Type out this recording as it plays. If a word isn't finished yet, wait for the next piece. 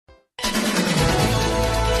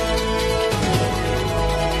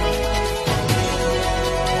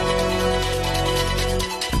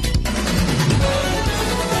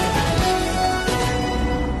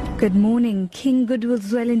Good morning. King Goodwill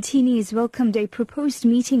Zwelithini has welcomed a proposed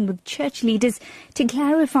meeting with church leaders to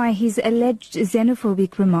clarify his alleged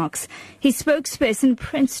xenophobic remarks. His spokesperson,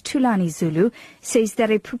 Prince Thulani Zulu, says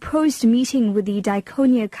that a proposed meeting with the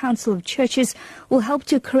Diaconia Council of Churches will help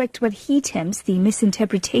to correct what he terms the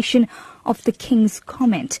misinterpretation of the King's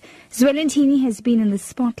comment. Zwelithini has been in the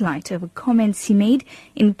spotlight over comments he made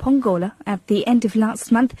in Pongola at the end of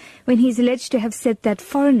last month when he is alleged to have said that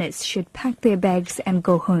foreigners should pack their bags and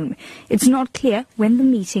go home. It's not clear when the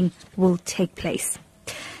meeting will take place.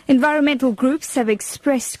 Environmental groups have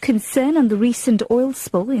expressed concern on the recent oil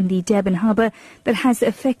spill in the Durban Harbour that has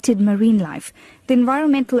affected marine life. The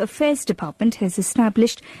Environmental Affairs Department has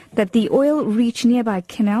established that the oil reached nearby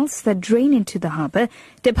canals that drain into the harbour.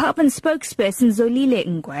 Department spokesperson Zolile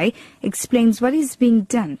Ngwai explains what is being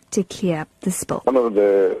done to clear up the spill. One of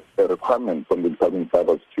the requirements from the department side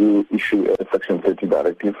was to issue a Section 30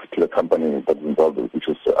 directive to the company that's involved, which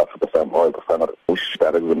is Africa Farm Oil Refinery, which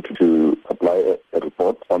directs them to apply a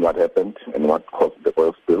report on what happened and what caused the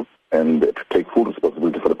oil spill, and to take full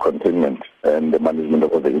responsibility for the containment and the management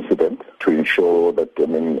of the incident, to ensure that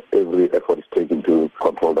every effort is taken to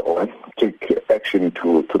control the oil, take action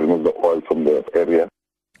to remove the oil from the area.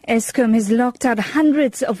 Eskom has locked out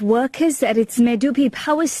hundreds of workers at its Medupi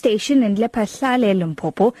power station in Lephalale,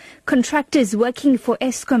 Limpopo. Contractors working for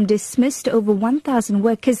Eskom dismissed over 1,000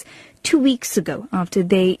 workers 2 weeks ago after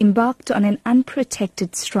they embarked on an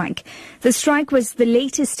unprotected strike. The strike was the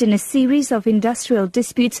latest in a series of industrial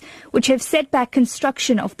disputes which have set back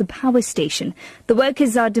construction of the power station. The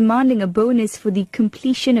workers are demanding a bonus for the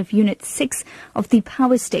completion of Unit 6 of the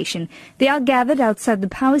power station. They are gathered outside the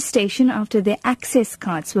power station after their access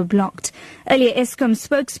cards were blocked. Earlier, Eskom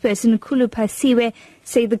spokesperson Kulu Pasiwe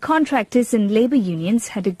say the contractors and labour unions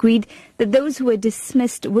had agreed that those who were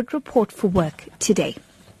dismissed would report for work today.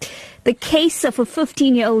 The case of a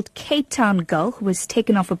 15-year-old Cape Town girl who was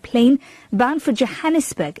taken off a plane bound for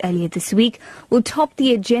Johannesburg earlier this week will top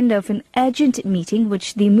the agenda of an urgent meeting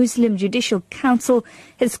which the Muslim Judicial Council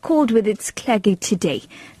has called with its clergy today.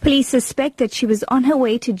 Police suspect that she was on her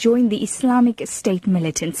way to join the Islamic State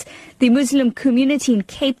militants. The Muslim community in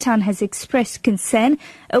Cape Town has expressed concern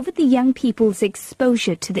over the young people's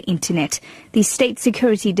exposure to the internet. The State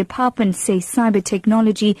Security Department says cyber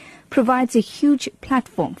technology provides a huge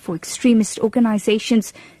platform for extremist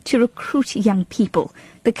organizations to recruit young people.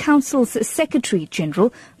 The Council's Secretary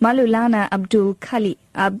General, Malulana Abdlik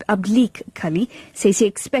Kali, says he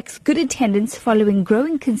expects good attendance following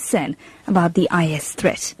growing concern about the IS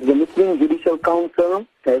threat. The Muslim Judicial Council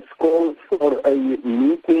has called for a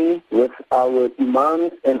meeting with our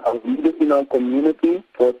imams and our leaders in our community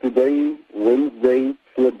for today, Wednesday,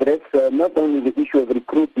 to address not only the issue of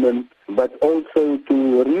recruitment, but also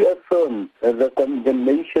to reaffirm the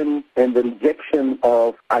condemnation and the rejection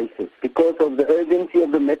of ISIS. Because of the urgency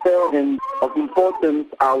of the matter and of importance,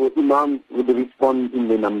 our imams would respond in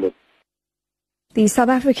the numbers. The South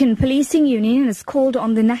African Policing Union has called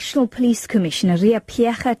on the National Police Commissioner, Ria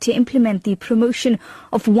Piega, to implement the promotion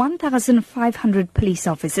of 1,500 police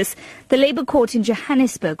officers. The Labour Court in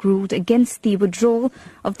Johannesburg ruled against the withdrawal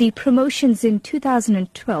of the promotions in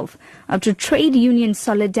 2012 after trade union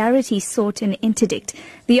Solidarity sought an interdict.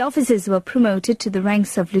 The officers were promoted to the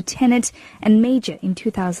ranks of lieutenant and major in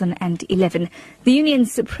 2011. The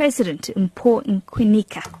union's president, Mpho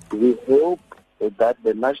Nkwinika. We hope that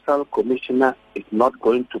the National Commissioner is not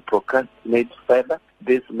going to procrastinate further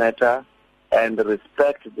this matter and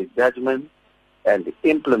respect the judgment and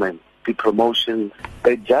implement the promotions.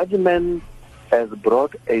 The judgment has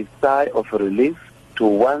brought a sigh of relief to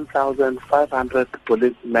 1,500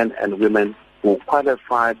 policemen and women who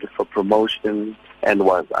qualified for promotion and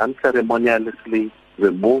was unceremoniously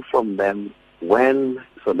removed from them when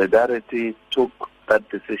Solidarity took that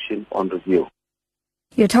decision on review.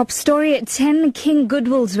 Your top story at 10, King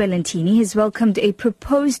Goodwill Zwelithini has welcomed a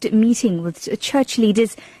proposed meeting with church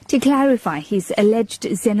leaders to clarify his alleged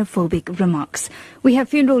xenophobic remarks. We have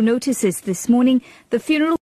funeral notices this morning. The funeral